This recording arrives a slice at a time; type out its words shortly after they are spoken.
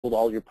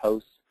all your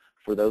posts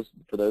for those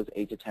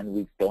 8 to 10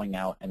 weeks going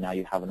out, and now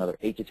you have another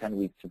 8 to 10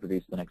 weeks to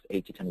produce the next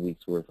 8 to 10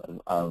 weeks worth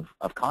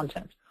of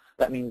content.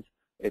 That means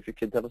if your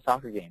kids have a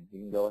soccer game, you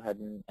can go ahead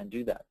and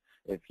do that.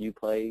 If you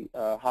play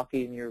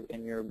hockey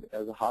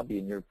as a hobby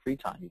in your free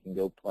time, you can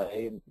go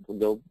play and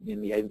go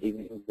in the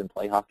evenings and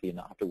play hockey and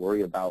not have to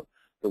worry about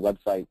the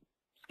website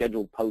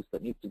scheduled post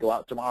that needs to go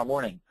out tomorrow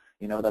morning.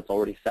 You know, that's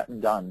already set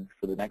and done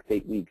for the next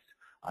 8 weeks.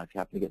 If you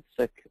happen to get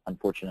sick,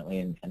 unfortunately,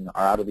 and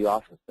are out of the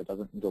office, that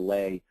doesn't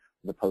delay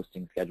the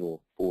posting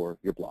schedule for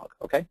your blog.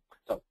 Okay,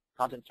 so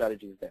content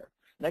strategy is there.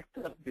 Next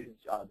up is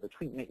the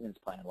tweet maintenance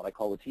plan, what I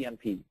call the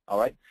TMP. All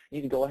right, you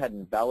need to go ahead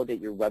and validate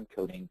your web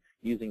coding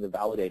using the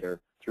validator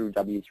through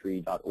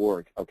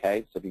w3.org.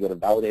 Okay, so if you go to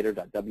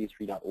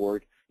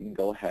validator.w3.org, you can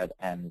go ahead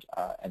and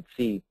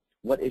see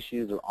what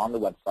issues are on the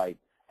website.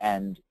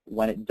 And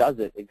when it does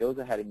it, it goes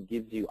ahead and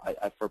gives you,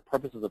 for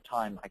purposes of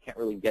time, I can't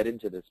really get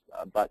into this,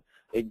 but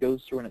it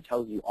goes through and it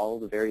tells you all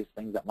the various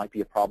things that might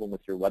be a problem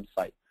with your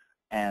website.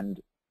 And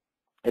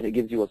it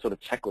gives you a sort of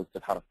checklist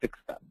of how to fix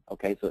them.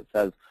 Okay, so it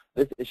says,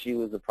 this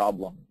issue is a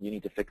problem, you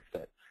need to fix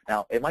it.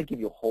 Now, it might give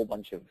you a whole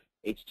bunch of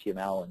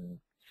HTML and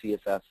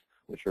CSS,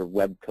 which are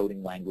web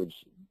coding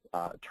language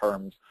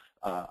terms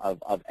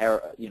of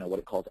error, you know, what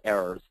it calls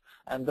errors.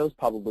 And those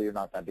probably are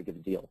not that big of a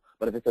deal.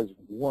 But if it says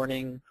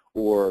warning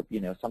or, you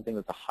know, something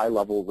that's a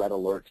high-level red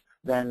alert,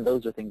 then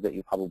those are things that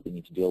you probably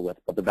need to deal with.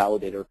 But the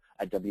validator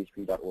at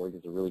w3.org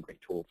is a really great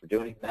tool for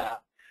doing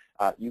that.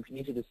 You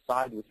need to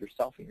decide with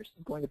yourself, and you're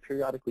going to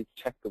periodically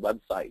check the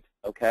website,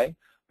 okay?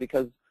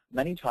 Because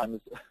many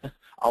times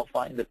I'll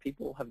find that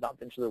people have not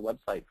been to their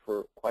website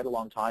for quite a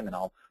long time, and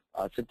I'll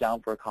sit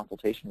down for a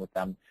consultation with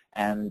them,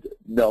 and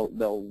they'll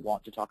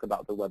want to talk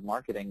about the web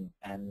marketing,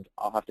 and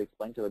I'll have to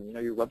explain to them, you know,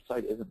 your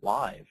website isn't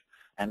live.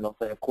 And they'll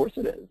say, of course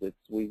it is.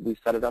 We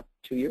set it up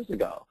 2 years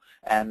ago.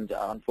 And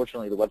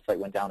unfortunately, the website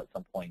went down at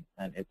some point,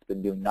 and it's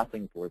been doing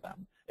nothing for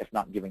them, if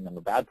not giving them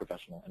a bad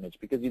professional image,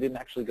 because you didn't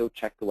actually go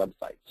check the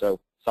website. So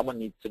someone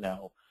needs to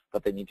know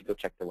that they need to go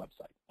check their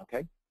website,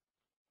 okay?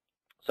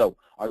 So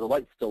are the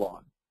lights still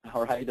on?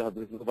 All right,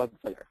 this is the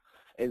website.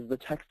 Is the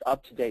text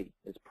up to date?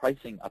 Is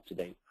pricing up to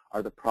date?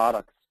 Are the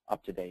products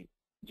up to date?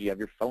 Do you have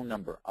your phone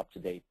number up to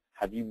date?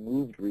 Have you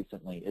moved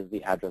recently? Is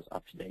the address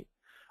up to date?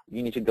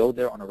 You need to go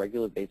there on a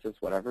regular basis,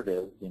 whatever it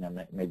is, you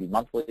know, maybe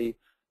monthly,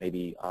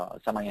 maybe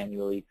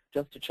semi-annually,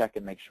 just to check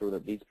and make sure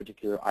that these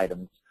particular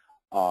items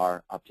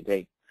are up to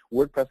date.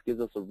 WordPress gives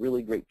us a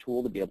really great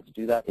tool to be able to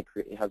do that.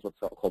 It has what's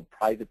called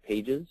private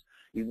pages.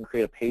 You can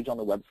create a page on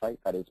the website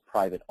that is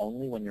private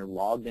only when you're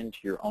logged into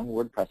your own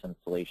WordPress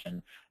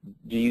installation.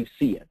 Do you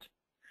see it?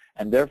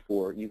 And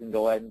therefore, you can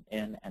go ahead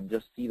in and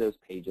just see those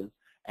pages,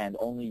 and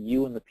only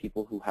you and the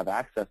people who have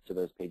access to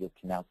those pages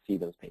can now see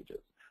those pages.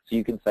 So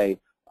you can say,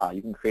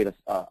 you can create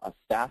a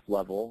staff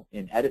level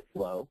in Edit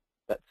Flow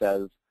that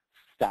says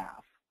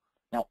staff.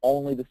 Now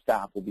only the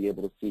staff will be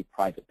able to see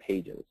private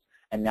pages.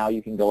 And now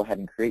you can go ahead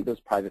and create those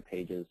private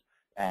pages,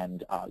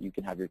 and you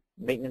can have your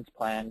maintenance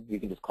plan. You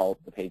can just call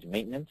the page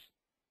maintenance,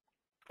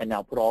 and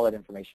now put all that information